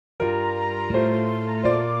Hi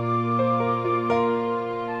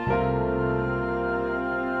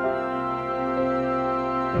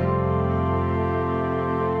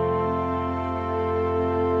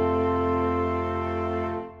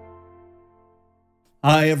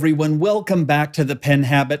everyone, welcome back to The Pen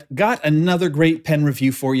Habit. Got another great pen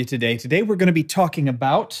review for you today. Today we're going to be talking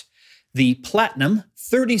about the Platinum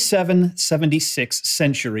 3776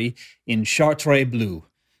 Century in Chartres Blue.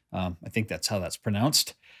 I think that's how that's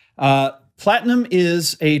pronounced. Platinum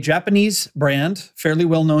is a Japanese brand, fairly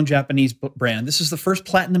well-known Japanese brand. This is the first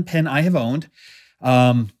Platinum pen I have owned.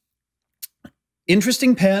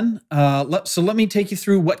 Interesting pen. So let me take you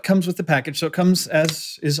through what comes with the package. So it comes,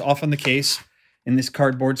 as is often the case, in this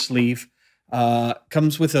cardboard sleeve.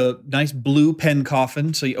 Comes with a nice blue pen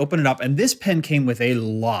coffin. So you open it up, and this pen came with a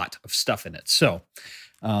lot of stuff in it. So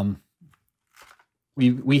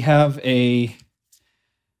we have a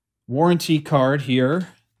warranty card here,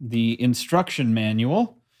 the instruction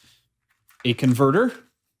manual, a converter,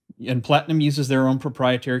 and Platinum uses their own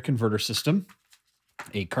proprietary converter system,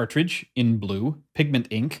 a cartridge in blue, pigment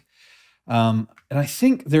ink, and I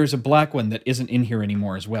think there's a black one that isn't in here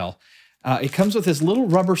anymore as well. It comes with this little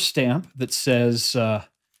rubber stamp that says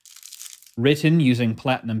written using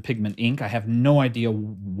Platinum pigment ink. I have no idea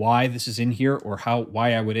why this is in here or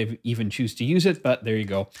why I would even choose to use it, but there you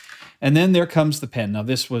go. And then there comes the pen. Now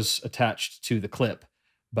this was attached to the clip,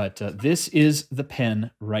 but this is the pen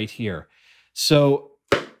right here. So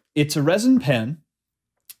it's a resin pen.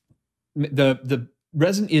 The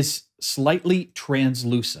resin is slightly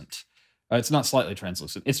translucent. It's not slightly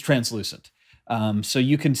translucent, it's translucent. So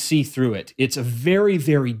you can see through it. It's a very,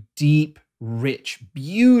 very deep, rich,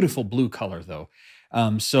 beautiful blue color, though.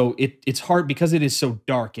 So it's hard, because it is so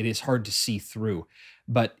dark, it is hard to see through.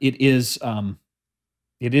 But it is a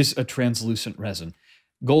translucent resin.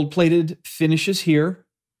 Gold-plated finishes here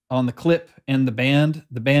on the clip and the band.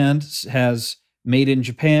 The band has made in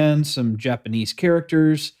Japan, some Japanese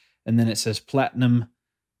characters, and then it says Platinum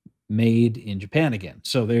made in Japan again.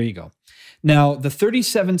 So there you go. Now, the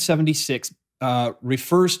 3776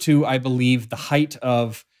 refers to, I believe, the height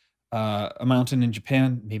of a mountain in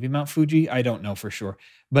Japan, maybe Mount Fuji, I don't know for sure.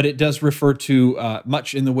 But it does refer to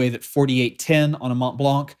much in the way that 4810 on a Mont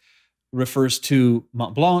Blanc refers to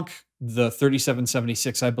Mont Blanc. The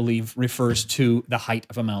 3776, I believe, refers to the height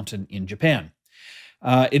of a mountain in Japan.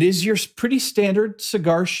 It is your pretty standard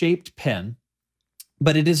cigar-shaped pen,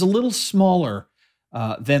 but it is a little smaller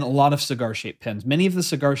than a lot of cigar-shaped pens. Many of the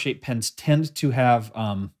cigar-shaped pens tend to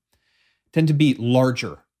be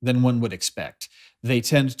larger than one would expect. They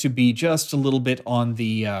tend to be just a little bit on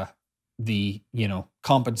the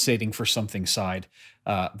compensating for something side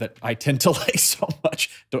that I tend to like so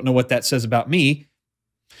much. Don't know what that says about me,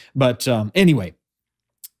 but anyway.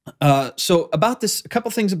 So about this, a couple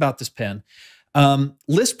things about this pen.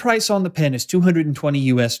 List price on the pen is $220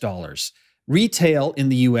 US. Retail in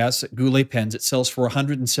the US at Goulet Pens, it sells for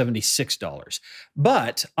 $176.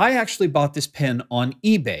 But I actually bought this pen on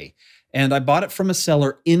eBay. And I bought it from a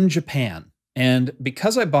seller in Japan. And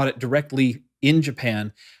because I bought it directly in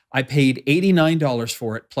Japan, I paid $89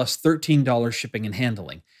 for it plus $13 shipping and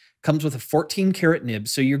handling. Comes with a 14-karat nib,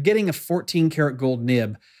 so you're getting a 14-karat gold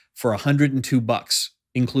nib for $102,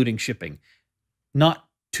 including shipping. Not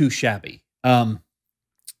too shabby.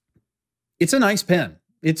 It's a nice pen.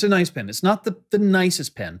 It's a nice pen. It's not the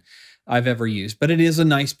nicest pen I've ever used, but it is a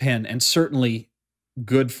nice pen and certainly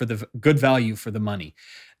good value for the money.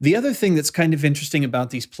 The other thing that's kind of interesting about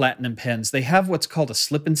these Platinum pens, they have what's called a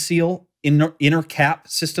slip and seal inner cap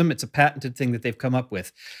system. It's a patented thing that they've come up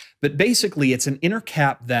with. But basically, it's an inner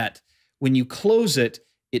cap that when you close it,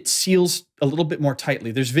 it seals a little bit more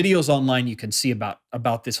tightly. There's videos online you can see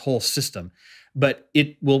about this whole system, but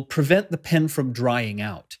it will prevent the pen from drying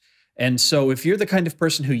out. And so if you're the kind of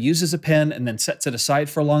person who uses a pen and then sets it aside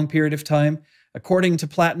for a long period of time, according to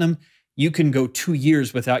Platinum, you can go 2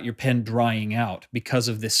 years without your pen drying out because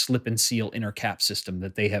of this slip and seal inner cap system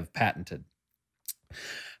that they have patented.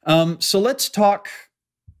 So let's talk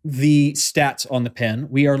the stats on the pen.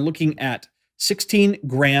 We are looking at 16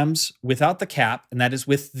 grams without the cap, and that is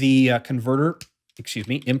with the converter,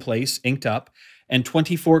 in place, inked up, and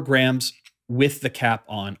 24 grams with the cap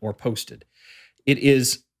on or posted. It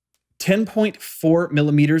is 10.4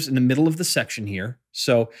 millimeters in the middle of the section here.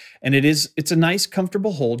 So, and it's a nice,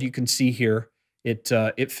 comfortable hold. You can see here,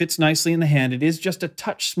 it fits nicely in the hand. It is just a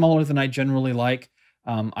touch smaller than I generally like.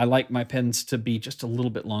 I like my pens to be just a little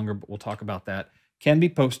bit longer, but we'll talk about that. Can be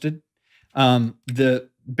posted. The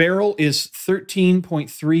barrel is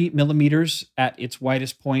 13.3 millimeters at its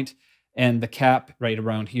widest point, and the cap right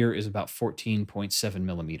around here is about 14.7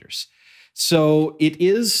 millimeters. So it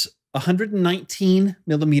is 119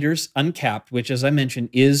 millimeters uncapped, which, as I mentioned,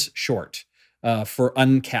 is short for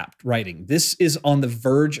uncapped writing. This is on the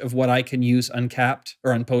verge of what I can use uncapped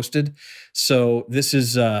or unposted. So this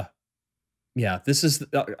is, yeah, this is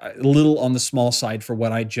a little on the small side for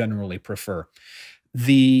what I generally prefer.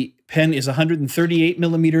 The pen is 138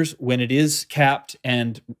 millimeters when it is capped,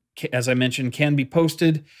 and as I mentioned, can be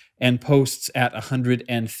posted and posts at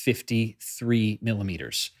 153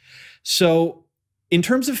 millimeters. So in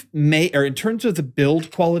terms of the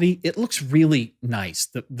build quality, it looks really nice.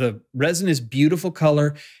 The resin is beautiful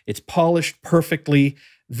color. It's polished perfectly,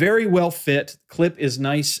 very well fit. Clip is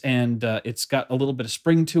nice, and it's got a little bit of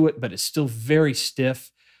spring to it, but it's still very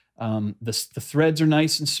stiff. The threads are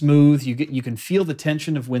nice and smooth. You can feel the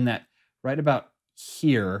tension of when that right about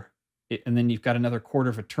here, and then you've got another quarter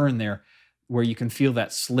of a turn there, where you can feel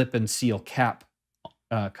that slip and seal cap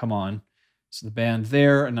come on. So the band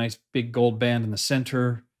there, a nice big gold band in the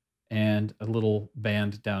center, and a little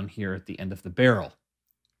band down here at the end of the barrel.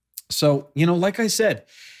 So, like I said,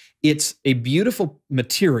 it's a beautiful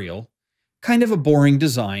material, kind of a boring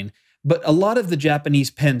design, but a lot of the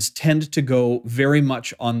Japanese pens tend to go very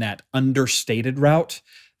much on that understated route.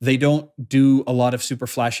 They don't do a lot of super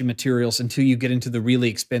flashy materials until you get into the really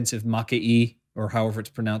expensive Maki-e, or however it's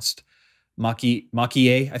pronounced,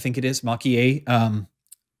 Maki-e, I think it is, Maki-e,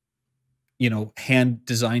 hand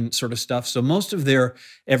design sort of stuff. So most of their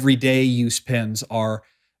everyday use pens are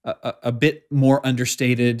a bit more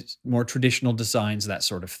understated, more traditional designs, that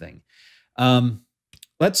sort of thing. Let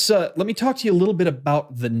me talk to you a little bit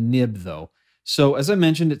about the nib, though. So as I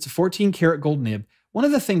mentioned, it's a 14 karat gold nib. One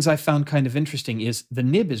of the things I found kind of interesting is the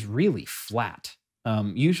nib is really flat.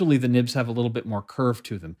 Usually the nibs have a little bit more curve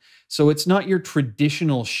to them. So it's not your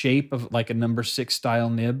traditional shape of like a number 6 style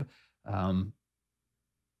nib.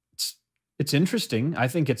 It's interesting. I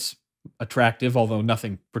think it's attractive, although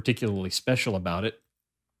nothing particularly special about it.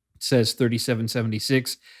 It says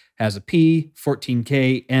 3776, has a P,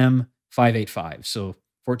 14K, M, 585. So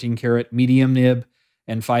 14 karat medium nib,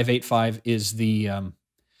 and 585 is the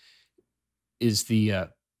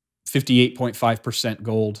 58.5%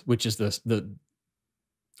 gold, which is the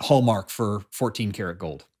hallmark for 14 karat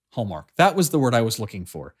gold. Hallmark. That was the word I was looking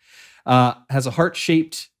for. Has a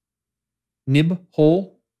heart-shaped nib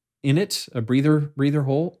hole in it, a breather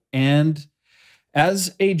hole, and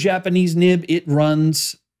as a Japanese nib, it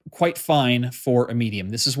runs quite fine for a medium.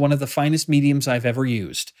 This is one of the finest mediums I've ever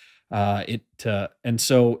used. And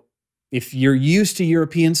so if you're used to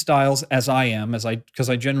European styles, as I am,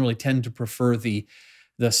 because I generally tend to prefer the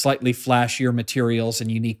slightly flashier materials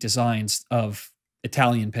and unique designs of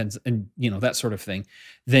Italian pens and that sort of thing,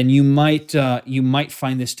 then you might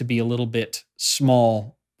find this to be a little bit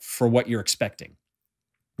small for what you're expecting.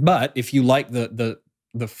 But if you like the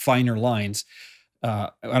finer lines,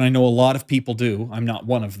 and I know a lot of people do, I'm not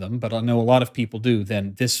one of them, but I know a lot of people do,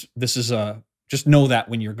 then this is just know that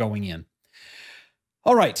when you're going in.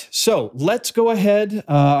 All right, so let's go ahead.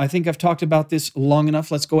 I think I've talked about this long enough.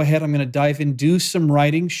 Let's go ahead. I'm going to dive in, do some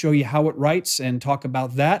writing, show you how it writes, and talk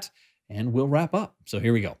about that, and we'll wrap up. So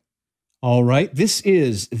here we go. All right, this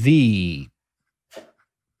is the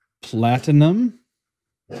Platinum.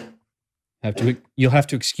 You'll have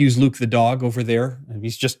to excuse Luke the dog over there.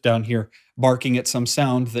 He's just down here barking at some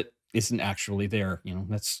sound that isn't actually there.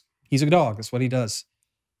 He's a dog. That's what he does.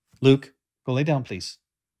 Luke, go lay down, please.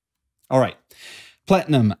 All right.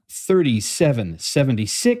 Platinum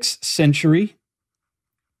 3776 Century.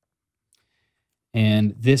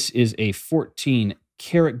 And this is a 14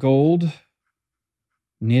 karat gold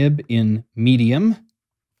nib in medium.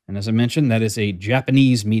 And as I mentioned, that is a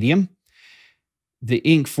Japanese medium. The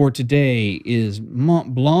ink for today is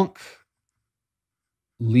Mont Blanc,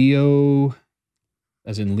 Leo,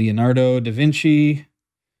 as in Leonardo da Vinci,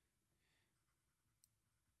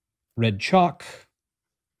 red chalk.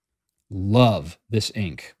 Love this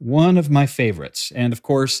ink. One of my favorites. And of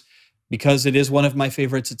course, because it is one of my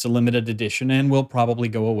favorites, it's a limited edition and will probably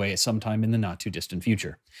go away sometime in the not too distant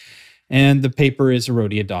future. And the paper is a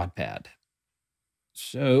Rhodia dot pad.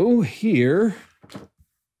 So here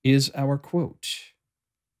is our quote.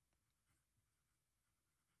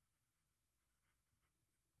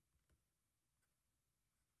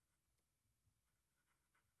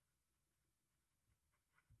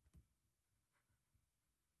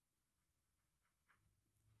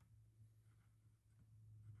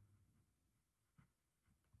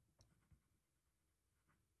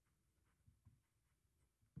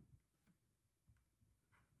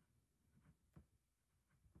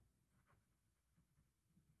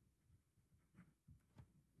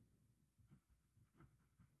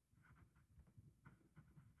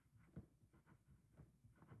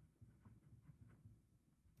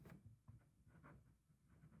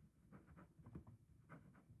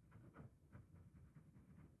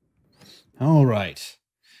 All right.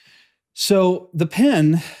 So the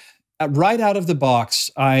pen, right out of the box,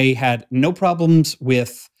 I had no problems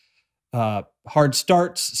with hard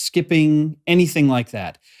starts, skipping, anything like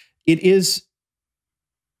that. It's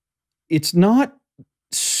not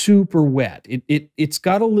super wet. It's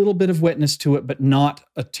got a little bit of wetness to it, but not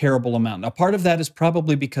a terrible amount. Now, part of that is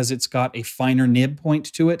probably because it's got a finer nib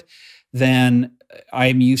point to it than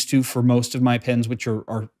I'm used to for most of my pens, which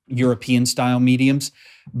are European style mediums.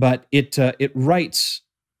 But it writes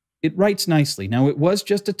nicely. Now, it was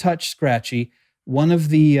just a touch scratchy. One of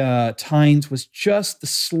the tines was just the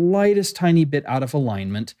slightest tiny bit out of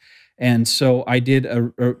alignment. And so I did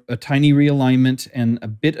a tiny realignment and a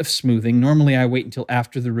bit of smoothing. Normally I wait until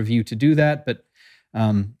after the review to do that, but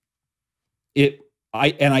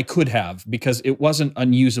I could have, because it wasn't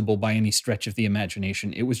unusable by any stretch of the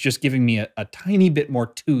imagination. It was just giving me a tiny bit more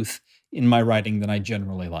tooth in my writing than I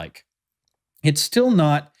generally like. It's still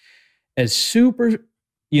not as super,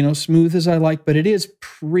 smooth as I like, but it is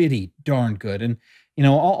pretty darn good. And,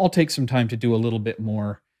 I'll take some time to do a little bit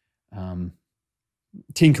more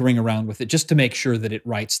tinkering around with it just to make sure that it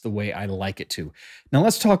writes the way I like it to. Now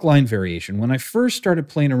let's talk line variation. When I first started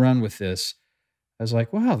playing around with this, I was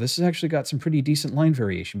like, wow, this has actually got some pretty decent line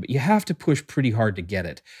variation, but you have to push pretty hard to get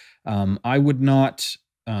it. I would not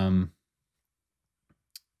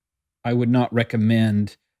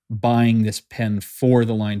recommend buying this pen for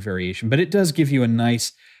the line variation, but it does give you a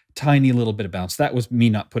nice tiny little bit of bounce. That was me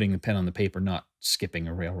not putting the pen on the paper, not skipping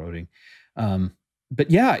or railroading. But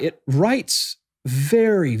yeah, it writes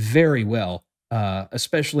very, very well,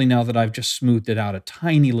 especially now that I've just smoothed it out a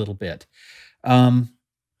tiny little bit.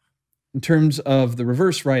 In terms of the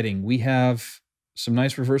reverse writing, we have some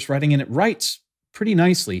nice reverse writing, and it writes pretty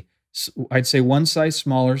nicely. I'd say one size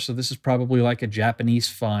smaller, so this is probably like a Japanese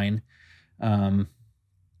fine.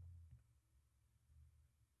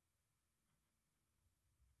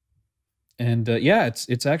 Yeah,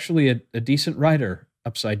 it's actually a decent writer,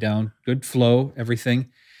 upside down, good flow, everything.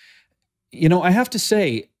 I have to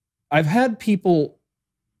say, I've had people,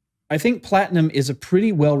 I think Platinum is a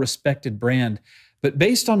pretty well-respected brand, but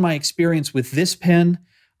based on my experience with this pen,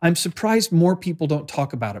 I'm surprised more people don't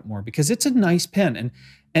talk about it more, because it's a nice pen.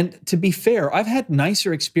 And to be fair, I've had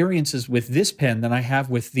nicer experiences with this pen than I have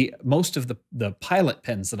with most of the Pilot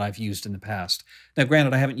pens that I've used in the past. Now,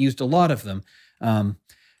 granted, I haven't used a lot of them.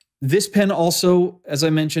 This pen also, as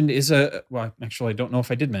I mentioned, is well, actually, I don't know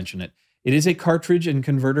if I did mention it. It is a cartridge and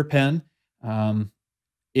converter pen.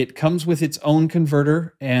 It comes with its own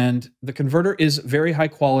converter, and the converter is very high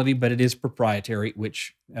quality, but it is proprietary,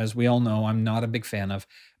 which, as we all know, I'm not a big fan of,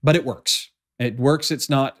 but it works. It works. It's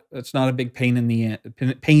not a big pain in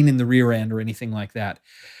the rear end or anything like that.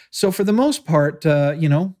 So for the most part,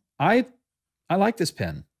 I like this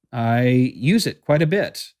pen. I use it quite a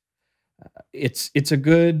bit. It's a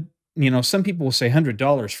good, some people will say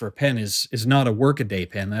 $100 for a pen is not a workaday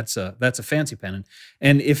pen. That's a fancy pen.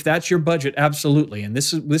 And if that's your budget, absolutely. And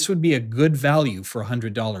this would be a good value for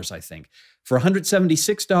 $100, I think. For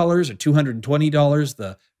 $176 or $220,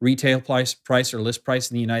 the retail price or list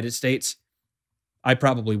price in the United States, I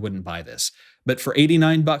probably wouldn't buy this. But for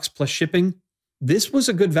 $89 plus shipping, this was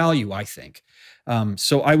a good value, I think.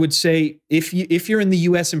 So I would say if you're in the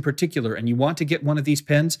US in particular and you want to get one of these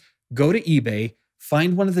pens, go to eBay,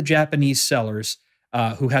 find one of the Japanese sellers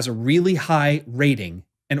who has a really high rating,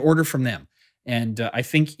 and order from them. And I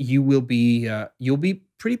think you'll be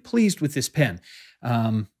pretty pleased with this pen.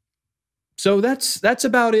 So that's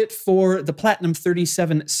about it for the Platinum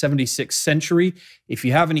 3776 Century. If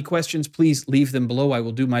you have any questions, please leave them below. I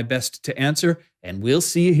will do my best to answer, and we'll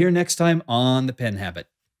see you here next time on The Pen Habit.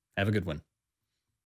 Have a good one.